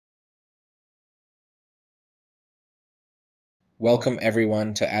Welcome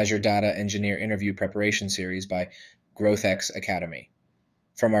everyone to Azure Data Engineer Interview Preparation Series by GrowthX Academy.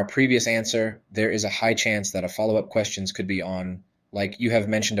 From our previous answer, there is a high chance that a follow-up questions could be on, like you have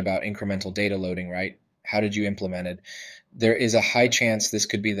mentioned about incremental data loading, right? How did you implement it? There is a high chance this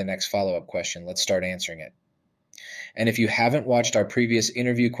could be the next follow-up question. Let's start answering it. And if you haven't watched our previous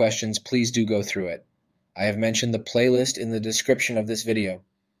interview questions, please do go through it. I have mentioned the playlist in the description of this video.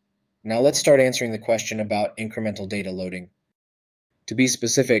 Now let's start answering the question about incremental data loading. To be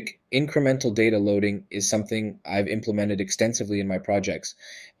specific, incremental data loading is something I've implemented extensively in my projects,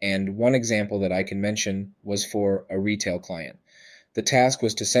 and one example that I can mention was for a retail client. The task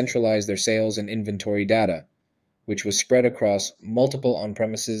was to centralize their sales and inventory data, which was spread across multiple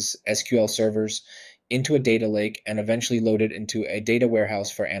on-premises SQL servers into a data lake and eventually loaded into a data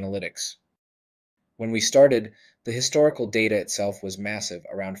warehouse for analytics. When we started, the historical data itself was massive,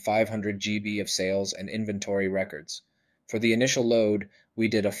 around 500 GB of sales and inventory records. For the initial load, we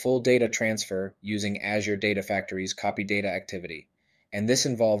did a full data transfer using Azure Data Factory's copy data activity, and this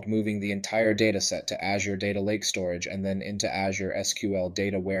involved moving the entire dataset to Azure Data Lake Storage and then into Azure SQL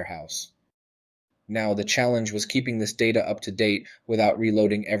Data Warehouse. Now, the challenge was keeping this data up to date without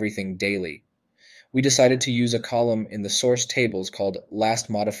reloading everything daily. We decided to use a column in the source tables called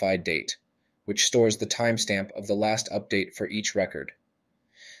LastModifiedDate, which stores the timestamp of the last update for each record.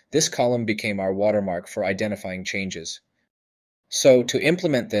 This column became our watermark for identifying changes. So to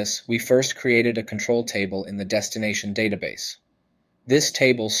implement this, we first created a control table in the destination database. This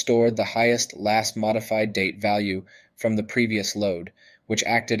table stored the highest last modified date value from the previous load, which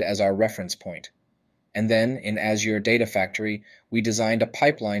acted as our reference point. And then in Azure Data Factory, we designed a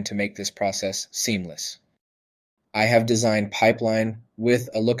pipeline to make this process seamless. I have designed pipeline with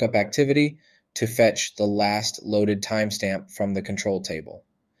a lookup activity to fetch the last loaded timestamp from the control table.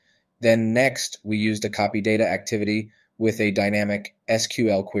 Then next, we used a copy data activity with a dynamic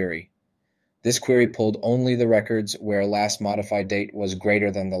SQL query. This query pulled only the records where last modified date was greater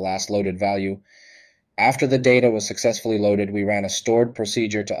than the last loaded value. After the data was successfully loaded, we ran a stored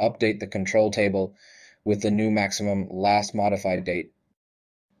procedure to update the control table with the new maximum last modified date.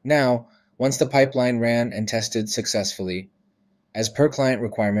 Now, once the pipeline ran and tested successfully, as per client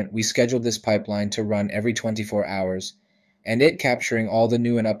requirement, we scheduled this pipeline to run every 24 hours, and it capturing all the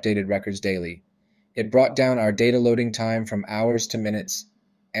new and updated records daily. It brought down our data loading time from hours to minutes,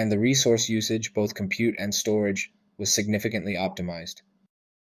 and the resource usage, both compute and storage, was significantly optimized.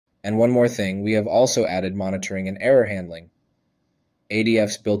 And one more thing, we have also added monitoring and error handling.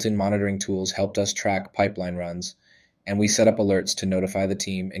 ADF's built-in monitoring tools helped us track pipeline runs, and we set up alerts to notify the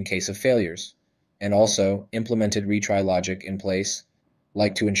team in case of failures, and also implemented retry logic in place,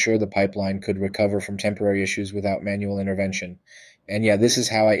 like to ensure the pipeline could recover from temporary issues without manual intervention. And yeah, this is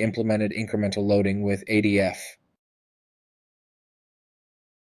how I implemented incremental loading with ADF.